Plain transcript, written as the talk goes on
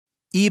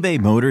eBay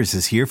Motors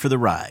is here for the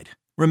ride.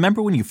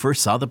 Remember when you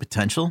first saw the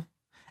potential?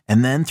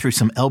 And then through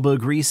some elbow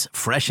grease,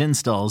 fresh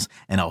installs,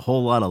 and a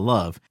whole lot of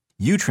love,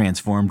 you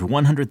transformed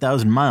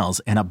 100,000 miles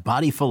and a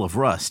body full of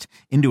rust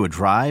into a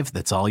drive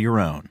that's all your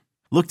own.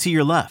 Look to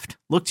your left.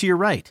 Look to your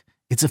right.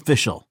 It's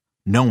official.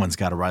 No one's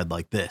got a ride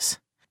like this.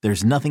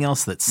 There's nothing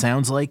else that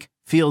sounds like,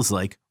 feels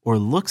like, or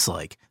looks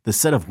like the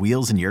set of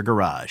wheels in your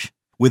garage.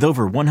 With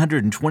over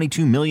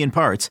 122 million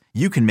parts,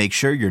 you can make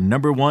sure your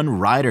number one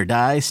ride or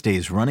die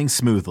stays running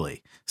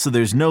smoothly. So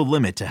there's no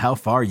limit to how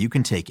far you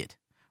can take it.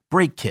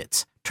 Brake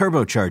kits,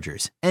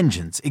 turbochargers,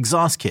 engines,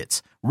 exhaust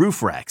kits,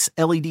 roof racks,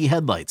 LED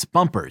headlights,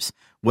 bumpers,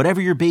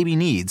 whatever your baby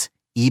needs,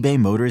 eBay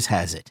Motors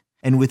has it.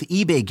 And with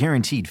eBay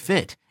Guaranteed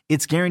Fit,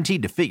 it's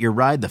guaranteed to fit your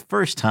ride the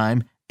first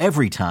time,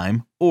 every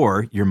time,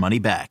 or your money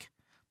back.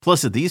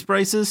 Plus at these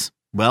prices,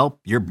 well,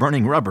 you're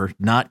burning rubber,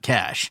 not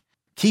cash.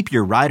 Keep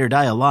your ride or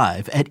die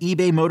alive at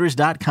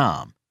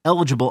ebaymotors.com.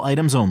 Eligible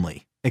items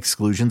only.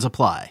 Exclusions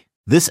apply.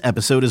 This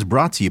episode is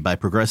brought to you by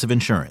Progressive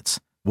Insurance.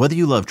 Whether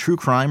you love true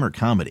crime or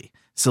comedy,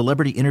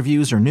 celebrity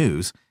interviews or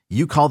news,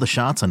 you call the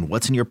shots on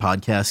what's in your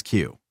podcast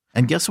queue.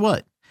 And guess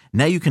what?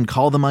 Now you can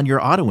call them on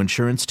your auto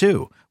insurance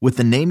too with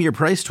the Name Your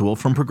Price tool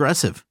from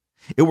Progressive.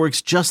 It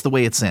works just the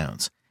way it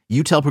sounds.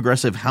 You tell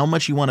Progressive how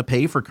much you want to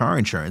pay for car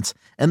insurance,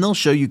 and they'll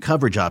show you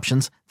coverage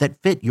options that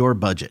fit your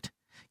budget.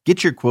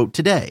 Get your quote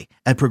today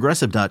at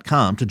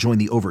Progressive.com to join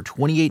the over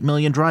 28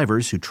 million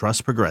drivers who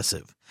trust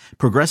Progressive.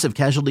 Progressive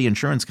Casualty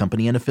Insurance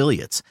Company and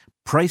Affiliates.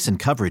 Price and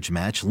coverage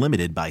match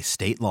limited by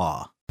state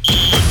law.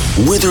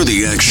 Whether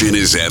the action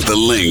is at the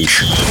link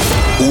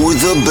or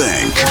the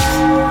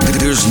bank,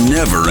 there's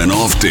never an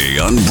off day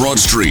on Broad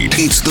Street.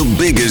 It's the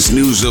biggest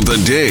news of the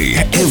day,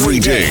 every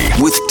day,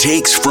 with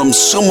takes from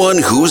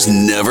someone who's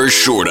never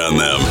short on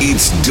them.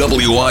 It's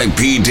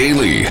WIP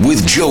Daily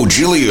with Joe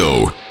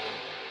Giglio.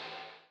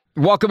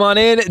 Welcome on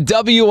in,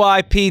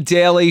 WIP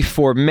Daily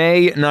for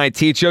May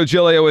 19th. Joe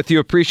Giglio with you.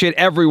 Appreciate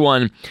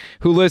everyone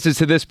who listens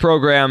to this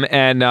program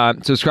and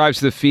subscribes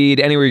to the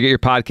feed anywhere you get your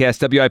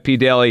podcast, WIP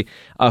Daily.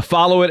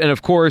 Follow it. And,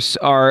 of course,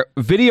 our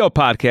video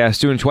podcast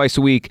doing twice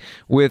a week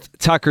with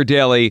Tucker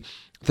Daly,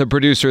 the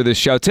producer of this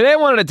show. Today I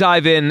wanted to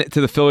dive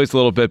into the Phillies a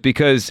little bit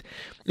because,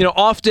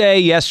 off day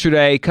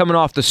yesterday, coming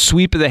off the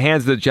sweep of the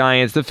hands of the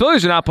Giants. The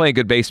Phillies are not playing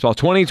good baseball.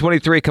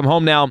 2023 come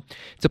home now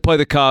to play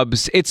the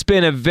Cubs. It's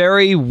been a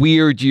very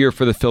weird year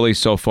for the Phillies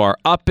so far.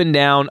 Up and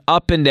down,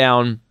 up and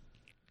down.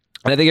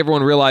 And I think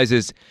everyone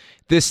realizes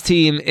this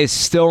team is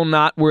still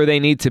not where they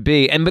need to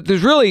be. But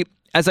there's really,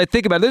 as I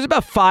think about it, there's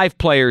about 5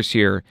 players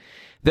here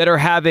that are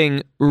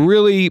having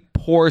really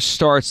poor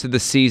starts to the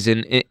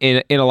season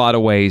in a lot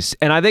of ways.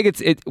 And I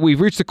think we've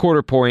reached the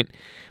quarter point.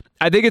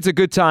 I think it's a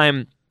good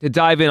time to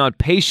dive in on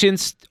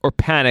patience or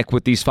panic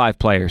with these 5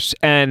 players.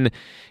 And,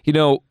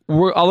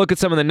 I'll look at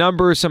some of the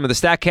numbers, some of the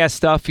StatCast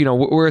stuff,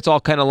 where it's all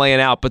kind of laying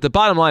out. But the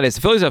bottom line is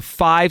the Phillies have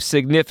 5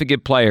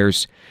 significant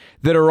players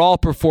that are all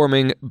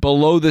performing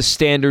below the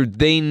standard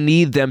they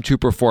need them to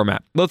perform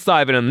at. Let's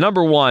dive in.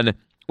 Number 1,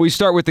 we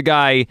start with the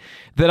guy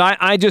that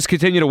I just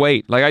continue to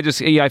wait.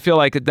 I feel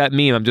like that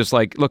meme. I'm just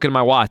like looking at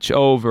my watch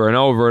over and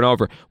over and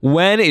over.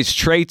 When is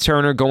Trey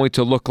Turner going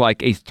to look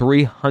like a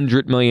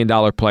 $300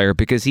 million player?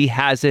 Because he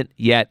hasn't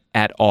yet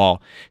at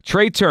all.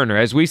 Trey Turner,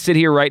 as we sit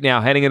here right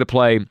now, heading into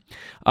play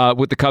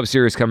with the Cubs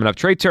series coming up.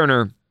 Trey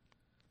Turner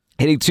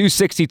hitting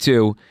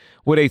 .262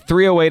 with a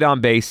 .308 on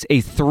base,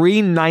 a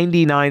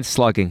 .399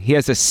 slugging. He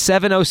has a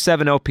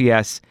 .707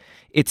 OPS.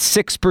 It's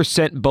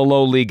 6%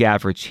 below league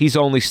average. He's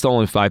only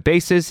stolen 5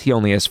 bases. He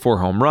only has 4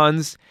 home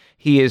runs.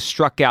 He has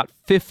struck out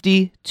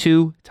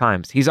 52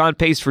 times. He's on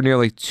pace for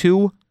nearly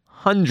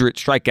 200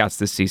 strikeouts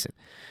this season.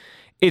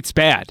 It's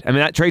bad.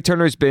 Trey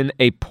Turner has been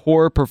a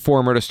poor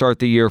performer to start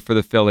the year for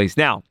the Phillies.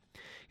 Now,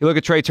 you look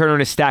at Trey Turner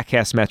and his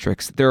StatCast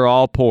metrics. They're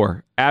all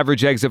poor.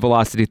 Average exit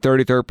velocity,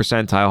 33rd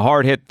percentile.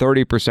 Hard hit,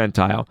 30th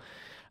percentile.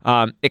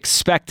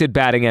 Expected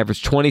batting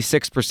average,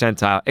 26th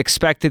percentile.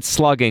 Expected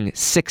slugging,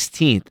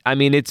 16th.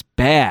 It's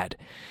bad.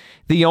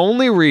 The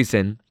only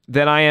reason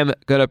that I am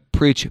going to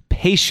preach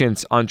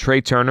patience on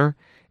Trey Turner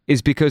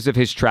is because of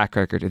his track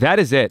record. That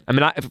is it.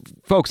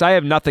 Folks, I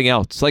have nothing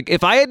else.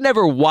 If I had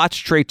never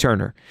watched Trey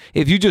Turner,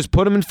 if you just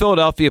put him in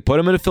Philadelphia, put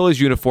him in a Phillies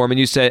uniform, and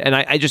you said, and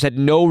I just had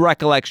no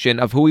recollection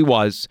of who he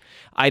was.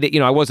 I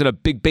wasn't a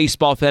big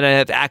baseball fan. I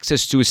didn't have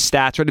access to his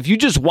stats. Right? If you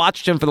just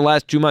watched him for the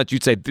last 2 months,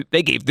 you'd say,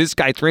 they gave this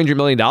guy $300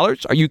 million? Are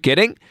you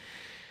kidding?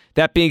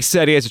 That being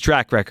said, he has a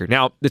track record.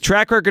 Now, the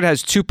track record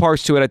has 2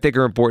 parts to it I think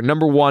are important.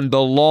 Number 1,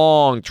 the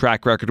long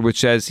track record, which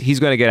says he's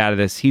going to get out of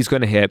this. He's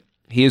going to hit.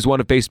 He is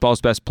one of baseball's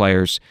best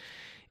players.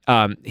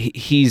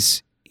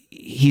 He's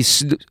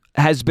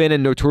has been a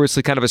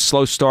notoriously kind of a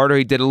slow starter.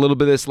 He did a little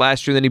bit of this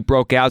last year, then he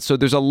broke out. So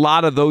there's a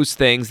lot of those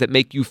things that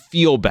make you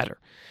feel better.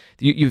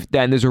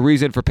 Then there's a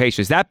reason for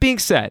patience. That being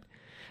said,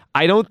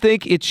 I don't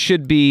think it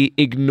should be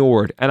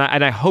ignored. And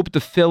I hope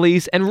the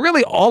Phillies, and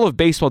really all of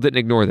baseball, didn't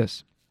ignore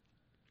this.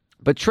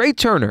 But Trey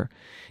Turner,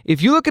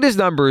 if you look at his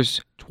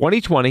numbers,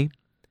 2020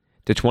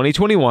 to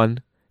 2021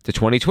 to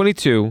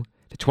 2022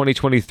 to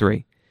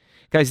 2023,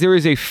 Guys, there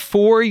is a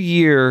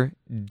 4-year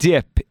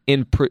dip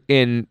in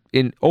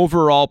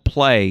overall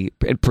play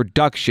and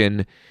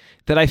production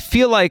that I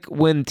feel like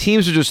when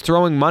teams are just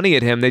throwing money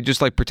at him, they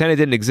just like pretend it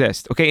didn't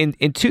exist. Okay,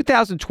 in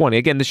 2020,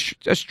 again,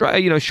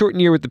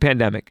 shortened year with the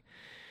pandemic,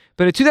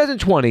 but in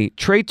 2020,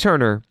 Trey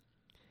Turner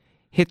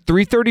hit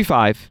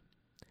 .335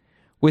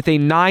 with a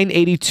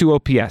 .982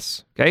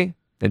 OPS. Okay,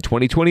 then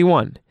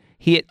 2021,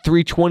 he hit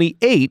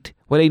 .328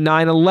 with a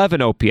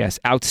 .911 OPS.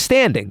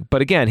 Outstanding,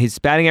 but again, his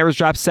batting average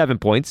dropped 7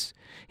 points.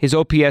 His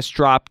OPS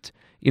dropped,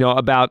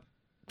 about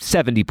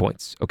 70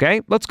 points. Okay,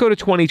 let's go to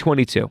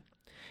 2022.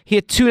 He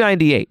had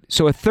 .298,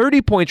 so a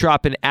 30-point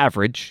drop in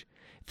average,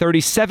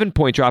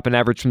 37-point drop in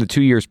average from the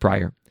 2 years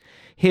prior.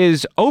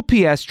 His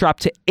OPS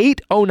dropped to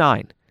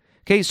 .809.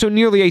 Okay, so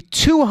nearly a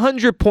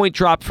 200-point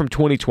drop from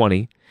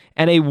 2020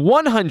 and a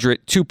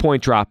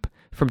 102-point drop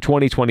from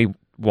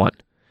 2021.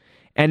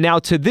 And now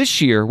to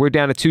this year, we're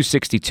down to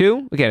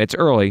 .262. Again, it's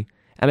early,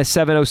 and a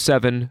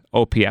 .707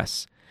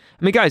 OPS.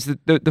 I mean, guys, the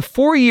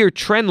 4-year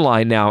trend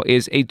line now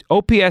is a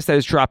OPS that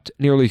has dropped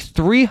nearly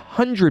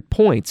 300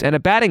 points and a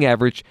batting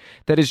average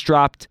that has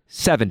dropped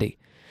 70.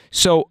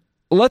 So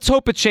let's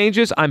hope it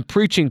changes. I'm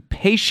preaching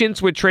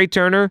patience with Trey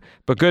Turner,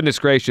 but goodness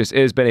gracious, it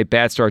has been a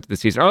bad start to the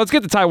season. All right, let's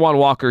get to Taijuan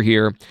Walker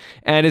here.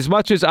 And as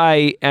much as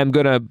I am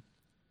going to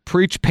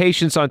preach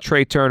patience on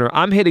Trey Turner,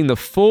 I'm hitting the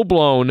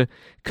full-blown,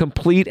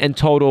 complete and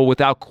total,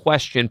 without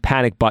question,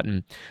 panic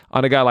button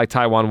on a guy like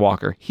Taijuan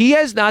Walker. He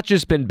has not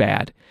just been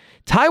bad.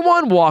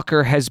 Taijuan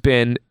Walker has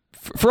been,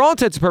 for all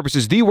intents and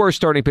purposes, the worst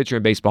starting pitcher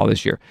in baseball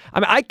this year. I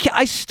mean,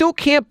 I still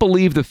can't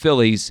believe the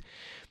Phillies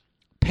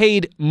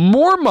paid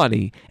more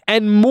money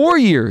and more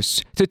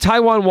years to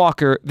Taijuan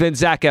Walker than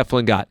Zach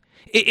Eflin got.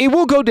 It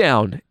will go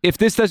down if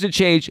this doesn't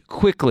change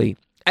quickly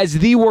as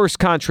the worst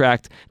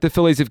contract the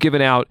Phillies have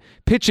given out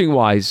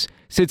pitching-wise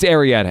since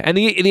Arrieta. And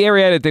the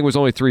Arrieta thing was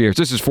only 3 years.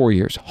 This is 4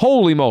 years.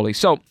 Holy moly.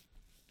 So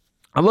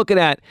I'm looking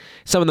at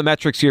some of the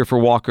metrics here for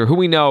Walker, who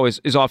we know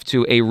is off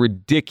to a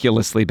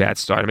ridiculously bad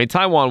start. I mean,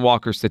 Taijuan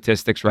Walker's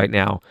statistics right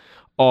now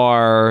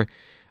are,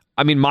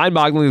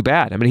 mind-bogglingly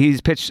bad. I mean,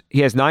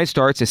 he has 9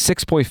 starts, a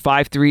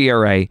 6.53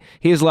 ERA.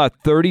 He has allowed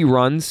 30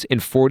 runs in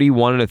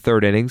 41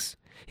 1/3 innings.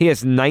 He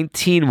has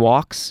 19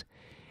 walks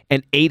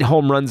and 8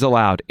 home runs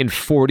allowed in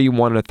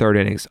 41 1/3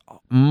 innings.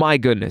 My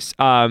goodness.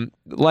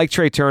 Like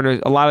Trey Turner,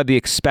 a lot of the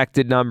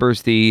expected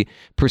numbers, the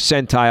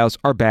percentiles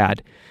are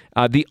bad.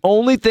 The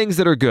only things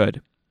that are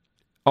good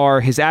are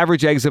his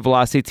average exit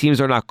velocity.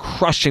 Teams are not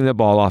crushing the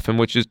ball off him,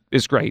 which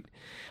is great.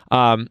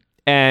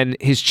 And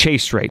his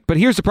chase rate. But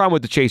here's the problem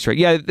with the chase rate.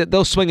 Yeah,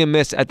 they'll swing and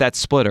miss at that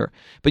splitter.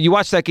 But you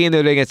watch that game the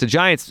other day against the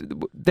Giants,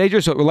 they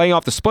just were laying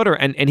off the splitter,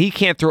 and he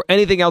can't throw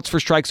anything else for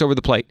strikes over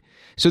the plate.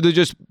 So they're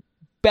just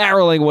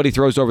barreling what he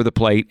throws over the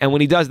plate, and when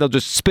he does, they'll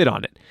just spit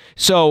on it.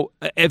 So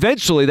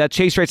eventually, that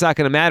chase rate's not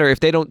going to matter if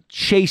they don't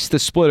chase the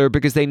splitter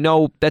because they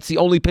know that's the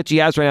only pitch he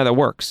has right now that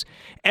works.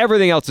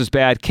 Everything else is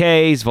bad.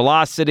 Ks,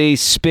 velocity,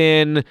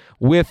 spin,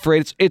 whiff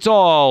rate. It's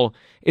all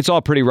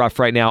pretty rough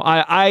right now.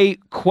 I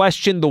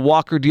questioned the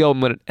Walker deal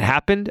when it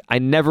happened. I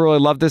never really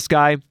loved this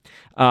guy.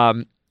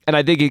 And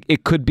I think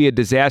it could be a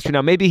disaster.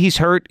 Now, maybe he's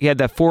hurt. He had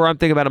that forearm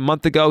thing about a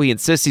month ago. He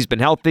insists he's been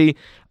healthy.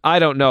 I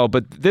don't know.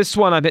 But this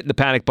one I'm hitting the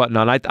panic button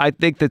on. I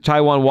think the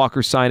Taijuan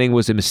Walker signing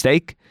was a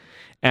mistake.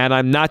 And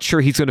I'm not sure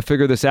he's going to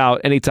figure this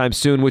out anytime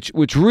soon,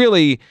 which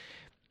really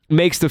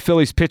makes the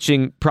Phillies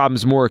pitching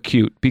problems more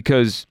acute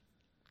because,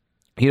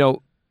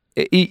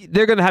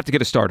 they're going to have to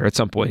get a starter at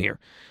some point here.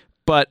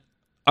 But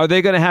are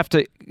they going to have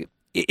to...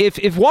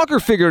 If Walker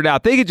figured it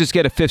out, they could just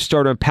get a 5th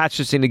starter and patch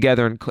this thing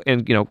together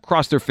and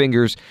cross their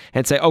fingers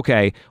and say,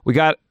 okay,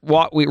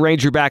 we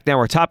Ranger back now.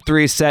 Our top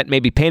 3 is set.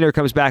 Maybe Painter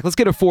comes back. Let's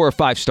get a 4 or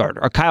 5 starter,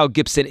 a Kyle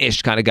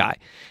Gibson-ish kind of guy,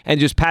 and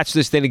just patch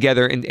this thing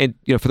together and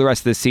for the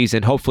rest of the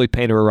season. Hopefully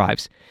Painter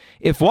arrives.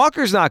 If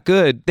Walker's not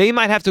good, they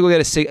might have to go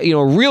get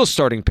a real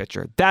starting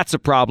pitcher. That's a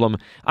problem.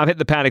 I'm hitting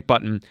the panic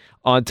button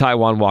on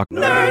Taijuan Walker.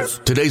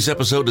 Nerds. Today's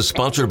episode is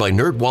sponsored by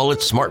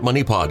NerdWallet's Smart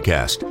Money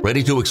Podcast.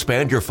 Ready to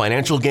expand your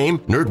financial game?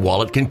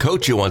 NerdWallet can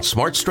coach you on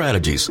smart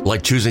strategies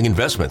like choosing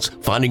investments,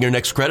 finding your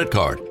next credit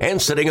card,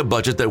 and setting a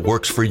budget that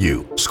works for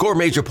you. Score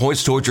major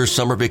points towards your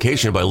summer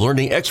vacation by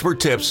learning expert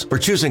tips for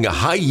choosing a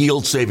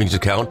high-yield savings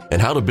account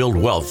and how to build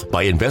wealth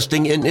by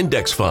investing in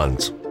index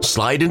funds.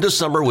 Slide into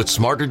summer with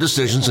smarter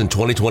decisions in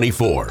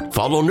 2024.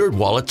 Follow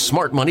NerdWallet's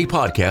Smart Money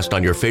Podcast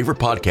on your favorite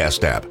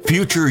podcast app.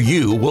 Future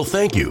you will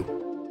thank you.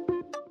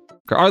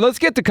 All right, let's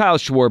get to Kyle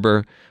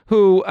Schwarber,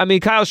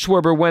 Kyle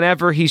Schwarber,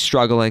 whenever he's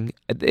struggling,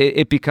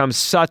 it becomes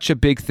such a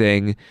big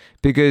thing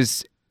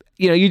because,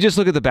 you just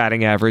look at the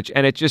batting average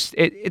and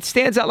it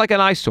stands out like an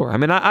eyesore. I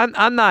mean,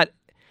 I'm not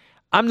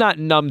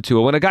numb to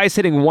it. When a guy's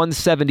hitting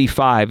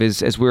 175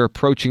 as we're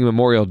approaching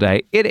Memorial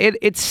Day,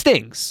 it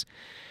stings.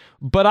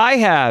 But I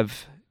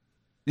have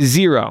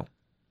zero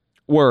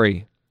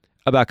worry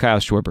about Kyle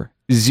Schwarber.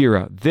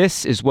 Zero.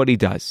 This is what he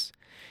does.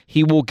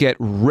 He will get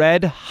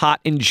red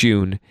hot in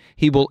June.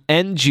 He will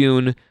end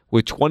June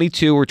with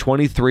 22 or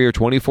 23 or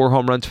 24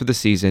 home runs for the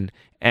season,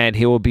 and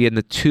he will be in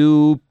the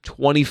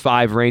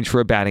 225 range for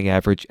a batting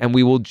average, and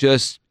we will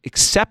just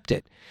accept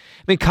it.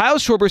 I mean, Kyle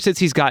Schwarber, since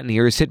he's gotten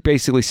here, has hit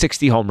basically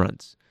 60 home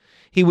runs.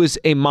 He was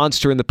a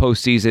monster in the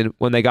postseason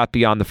when they got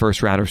beyond the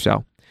first round or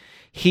so.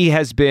 He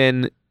has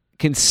been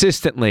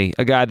consistently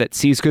a guy that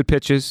sees good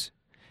pitches,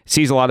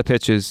 sees a lot of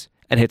pitches,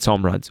 and hits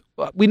home runs.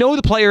 We know who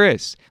the player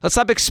is. Let's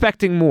stop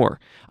expecting more.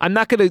 I'm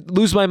not going to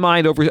lose my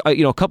mind over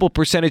a couple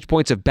percentage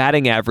points of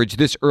batting average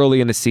this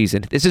early in the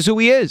season. This is who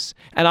he is.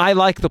 And I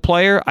like the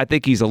player. I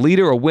think he's a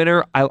leader, a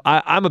winner.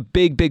 I'm a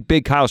big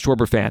Kyle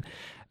Schwarber fan.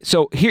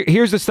 So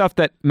here's the stuff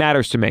that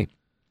matters to me.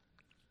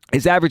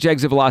 His average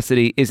exit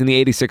velocity is in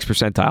the 86th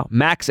percentile.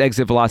 Max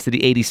exit velocity,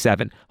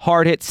 87.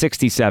 Hard hit,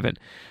 67.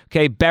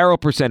 Okay, barrel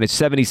percentage,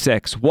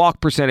 76. Walk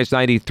percentage,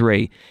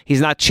 93.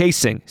 He's not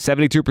chasing,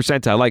 72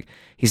 percentile. Like,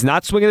 he's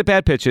not swinging at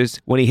bad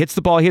pitches. When he hits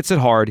the ball, he hits it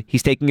hard.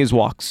 He's taking his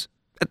walks.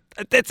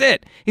 That's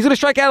it. He's going to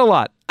strike out a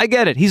lot. I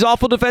get it. He's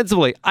awful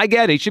defensively. I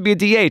get it. He should be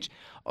a DH.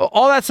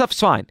 All that stuff's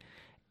fine.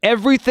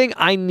 Everything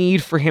I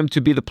need for him to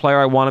be the player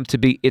I want him to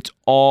be, it's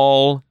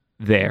all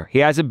there. He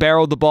hasn't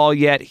barreled the ball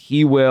yet.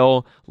 He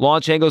will.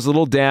 Launch angle's a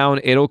little down.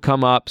 It'll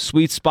come up.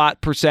 Sweet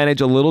spot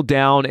percentage a little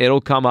down.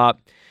 It'll come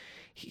up.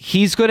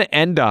 He's going to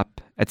end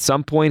up at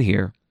some point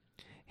here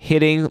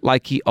hitting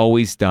like he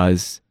always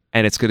does,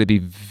 and it's going to be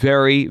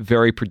very,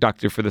 very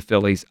productive for the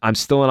Phillies. I'm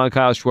still in on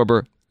Kyle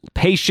Schwarber.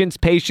 Patience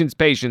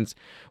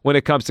when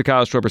it comes to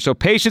Kyle Schwarber. So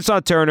patience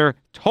on Turner.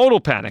 Total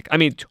panic. I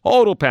mean,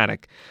 total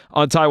panic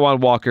on Taijuan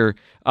Walker.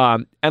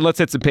 And let's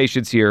hit some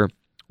patience here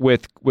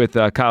with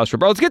Kyle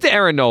Schwarber. Let's get to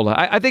Aaron Nola.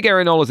 I think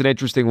Aaron Nola is an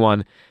interesting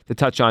one to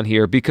touch on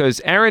here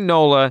because Aaron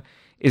Nola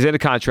is in a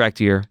contract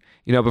year.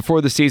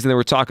 Before the season, there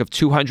were talk of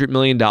 $200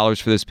 million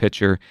for this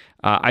pitcher.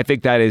 I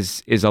think that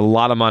is a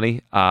lot of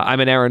money. I'm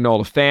an Aaron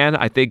Nola fan.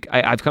 I think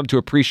I've come to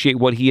appreciate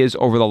what he is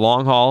over the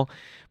long haul.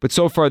 But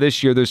so far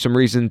this year, there's some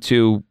reason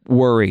to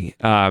worry.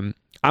 I'm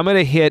going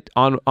to hit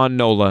on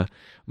Nola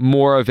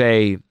more of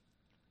a...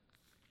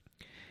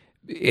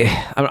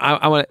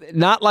 I want to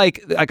not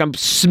like I'm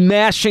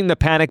smashing the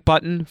panic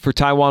button for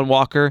Taijuan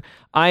Walker.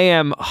 I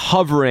am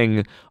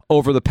hovering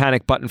over the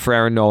panic button for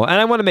Aaron Nola, and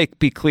I want to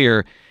be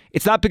clear.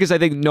 It's not because I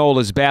think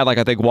Nola is bad like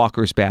I think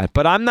Walker is bad,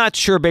 but I'm not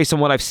sure based on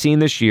what I've seen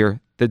this year,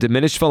 the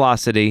diminished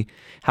velocity,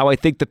 how I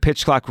think the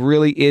pitch clock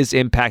really is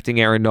impacting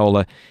Aaron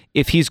Nola.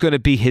 If he's going to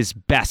be his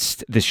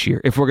best this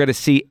year, if we're going to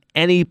see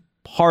any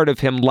part of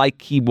him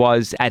like he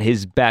was at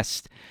his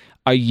best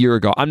a year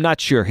ago. I'm not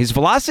sure. His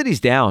velocity's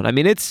down. I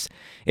mean, it's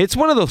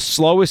one of the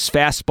slowest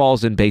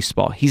fastballs in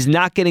baseball. He's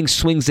not getting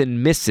swings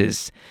and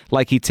misses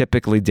like he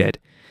typically did.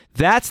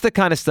 That's the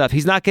kind of stuff.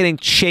 He's not getting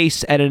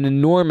chased at an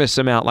enormous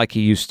amount like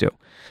he used to.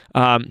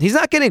 He's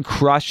not getting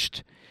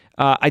crushed.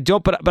 But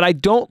I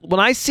don't.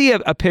 When I see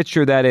a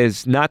pitcher that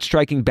is not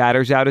striking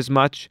batters out as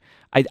much,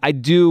 I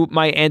do.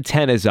 My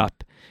antenna's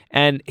up,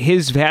 and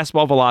his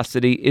fastball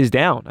velocity is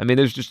down. I mean,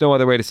 there's just no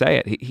other way to say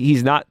it.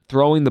 He's not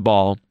throwing the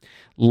ball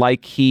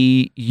like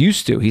he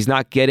used to. He's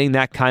not getting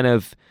that kind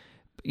of,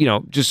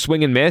 just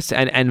swing and miss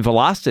and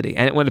velocity.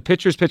 And when a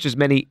pitcher's pitched as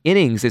many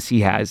innings as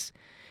he has,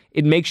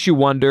 it makes you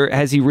wonder,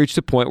 has he reached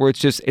a point where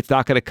it's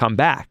not going to come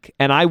back?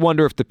 And I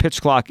wonder if the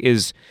pitch clock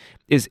is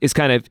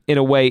kind of, in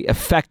a way,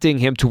 affecting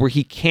him to where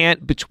he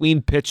can't,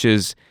 between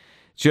pitches,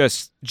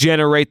 just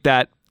generate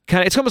that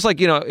kind of, it's almost like,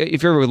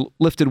 if you ever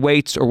lifted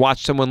weights or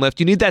watched someone lift,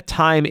 you need that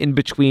time in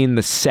between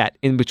the set,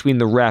 in between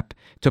the rep,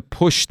 to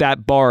push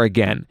that bar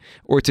again,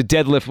 or to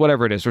deadlift,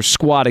 whatever it is, or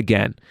squat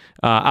again.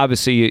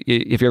 Obviously,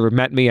 if you ever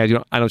met me, I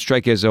don't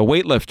strike as a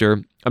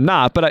weightlifter. I'm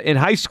not, but in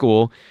high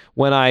school,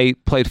 when I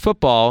played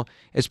football,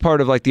 as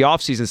part of like the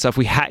off-season stuff,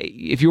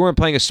 if you weren't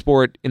playing a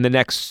sport in the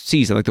next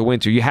season, like the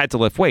winter, you had to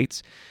lift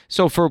weights.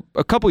 So for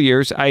a couple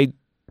years, I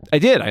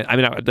did. I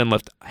didn't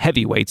lift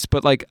heavy weights,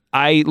 but like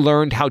I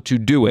learned how to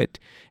do it,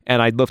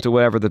 and I'd lift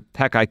whatever the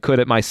heck I could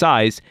at my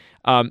size.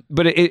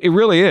 But it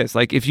really is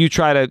like if you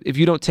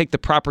don't take the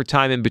proper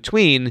time in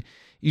between,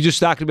 you're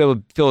just not going to be able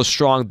to feel as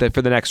strong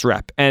for the next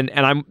rep. And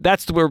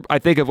that's where I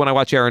think of when I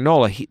watch Aaron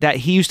Nola.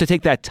 He used to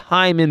take that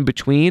time in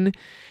between,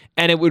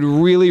 and it would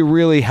really,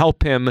 really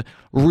help him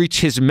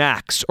reach his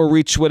max or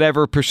reach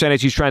whatever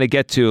percentage he's trying to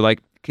get to. Like,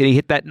 can he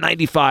hit that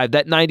 95,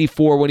 that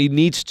 94 when he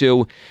needs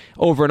to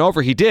over and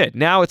over? He did.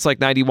 Now it's like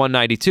 91,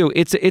 92.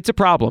 It's a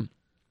problem.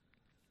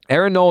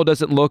 Aaron Nola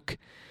doesn't look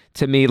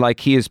to me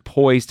like he is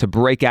poised to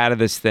break out of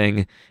this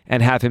thing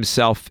and have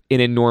himself an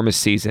enormous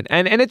season.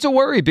 And it's a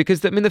worry because,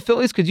 the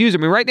Phillies could use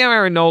him. I mean, right now,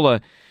 Aaron Nola,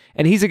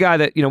 and he's a guy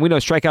that, we know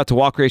strikeout to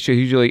walk ratio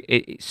he's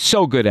usually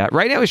so good at.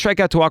 Right now, his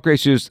strikeout to walk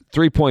ratio is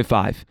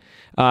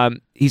 3.5.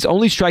 He's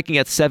only striking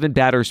at 7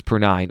 batters per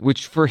 9,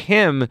 which for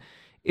him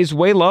is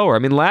way lower. I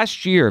mean,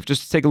 last year,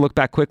 just to take a look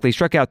back quickly, he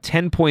struck out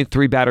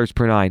 10.3 batters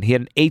per 9. He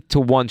had an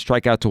 8-to-1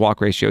 strikeout to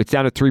walk ratio. It's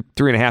down to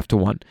 3.5 to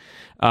 1.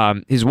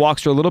 His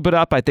walks are a little bit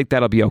up. I think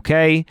that'll be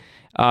okay.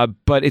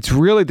 But it's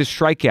really the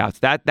strikeouts.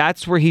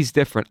 That's where he's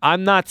different.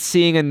 I'm not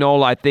seeing a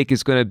Nola I think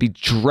is going to be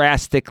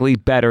drastically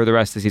better the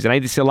rest of the season. I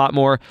need to see a lot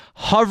more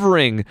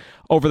hovering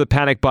over the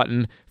panic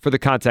button for the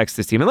context of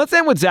this team. And let's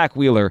end with Zach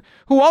Wheeler,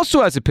 who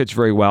also hasn't pitched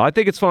very well. I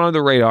think it's flown under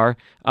the radar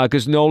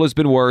because Nola's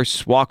been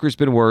worse, Walker's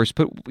been worse.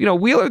 But,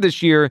 Wheeler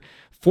this year,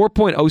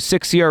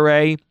 4.06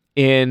 ERA,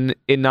 in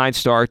 9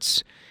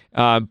 starts.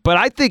 But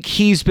I think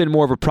he's been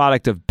more of a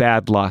product of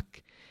bad luck.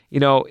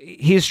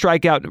 His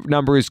strikeout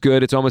number is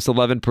good. It's almost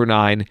 11 per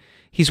 9.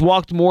 He's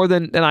walked more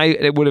than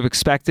I would have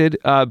expected,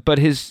 but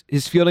his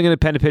fielding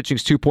independent pitching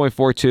is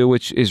 2.42,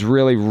 which is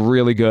really,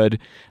 really good.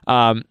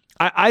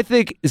 I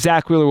think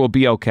Zach Wheeler will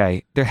be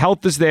okay. Their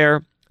health is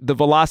there. The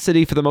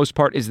velocity, for the most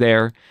part, is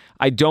there.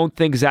 I don't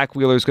think Zach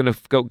Wheeler is going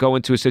to go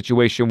into a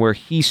situation where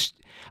he's...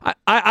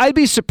 I'd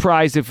be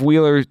surprised if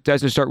Wheeler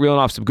doesn't start reeling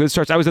off some good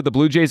starts. I was at the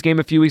Blue Jays game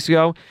a few weeks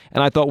ago,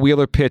 and I thought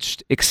Wheeler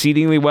pitched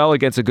exceedingly well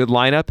against a good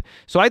lineup.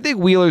 So I think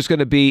Wheeler's going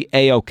to be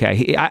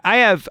A-okay.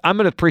 I'm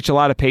going to preach a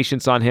lot of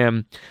patience on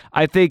him.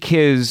 I think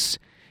his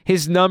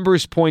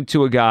numbers point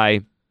to a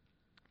guy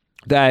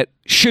that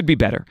should be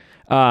better.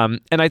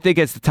 And I think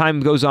as the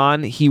time goes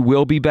on, he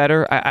will be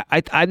better.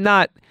 I'm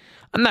not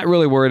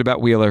really worried about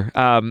Wheeler.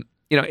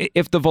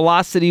 If the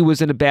velocity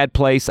was in a bad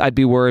place, I'd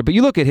be worried. But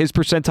you look at his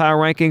percentile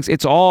rankings,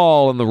 it's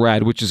all in the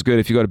red, which is good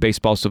if you go to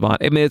Baseball Savant.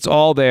 I mean, it's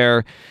all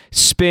there.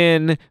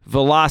 Spin,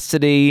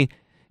 velocity,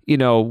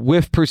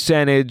 whiff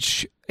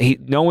percentage.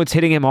 No one's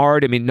hitting him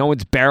hard. I mean, no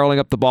one's barreling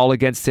up the ball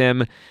against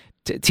him.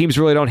 Teams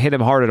really don't hit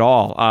him hard at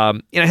all.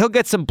 He'll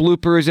get some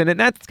bloopers, and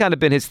that's kind of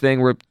been his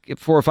thing, where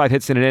 4 or 5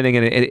 hits in an inning,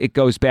 and it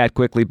goes bad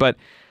quickly. But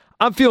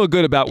I'm feeling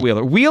good about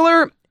Wheeler.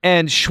 Wheeler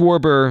and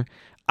Schwarber,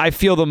 I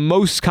feel the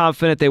most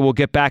confident they will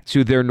get back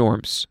to their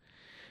norms.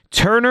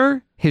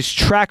 Turner, his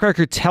track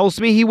record tells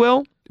me he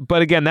will,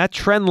 but again, that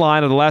trend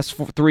line of the last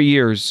 3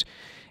 years,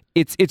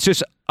 it's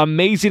just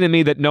amazing to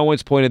me that no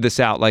one's pointed this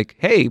out. Like,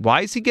 hey,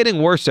 why is he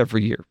getting worse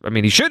every year? I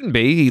mean, he shouldn't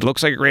be. He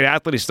looks like a great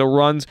athlete. He still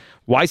runs.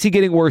 Why is he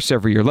getting worse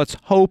every year? Let's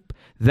hope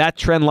that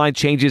trend line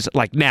changes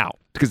like now,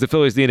 because the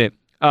Phillies need it.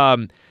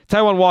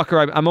 Taijuan Walker,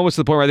 I'm almost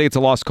to the point where I think it's a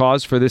lost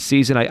cause for this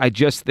season. I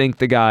just think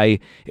the guy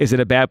is in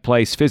a bad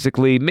place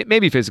physically,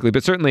 maybe physically,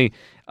 but certainly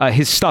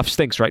his stuff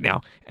stinks right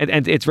now,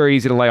 and it's very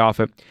easy to lay off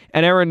it.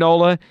 And Aaron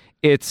Nola,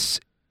 it's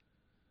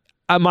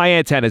my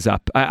antenna's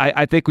up.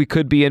 I think we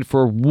could be in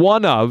for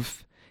one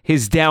of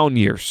his down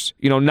years.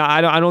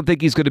 I don't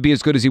think he's going to be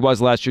as good as he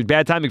was last year.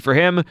 Bad timing for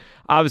him,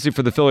 obviously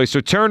for the Phillies. So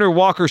Turner,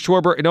 Walker,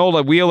 Schwarber,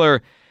 Nola,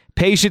 Wheeler,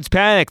 patience,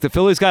 panic. The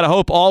Phillies got to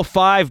hope all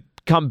 5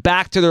 come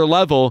back to their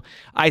level.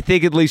 I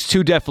think at least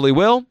 2 definitely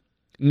will.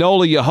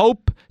 Nola, you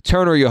hope.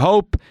 Turner, you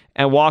hope.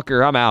 And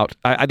Walker, I'm out.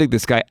 I think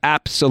this guy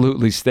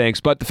absolutely stinks.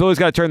 But the Phillies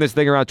got to turn this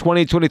thing around.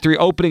 2023,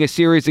 opening a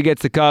series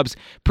against the Cubs.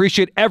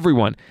 Appreciate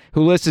everyone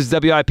who listens to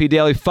WIP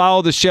Daily.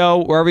 Follow the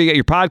show wherever you get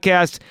your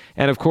podcasts.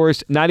 And, of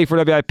course, 94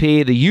 WIP,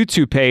 the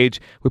YouTube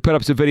page. We put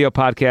up some video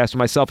podcasts for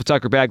myself and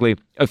Tucker Bagley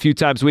a few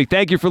times a week.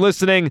 Thank you for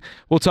listening.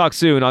 We'll talk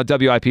soon on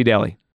WIP Daily.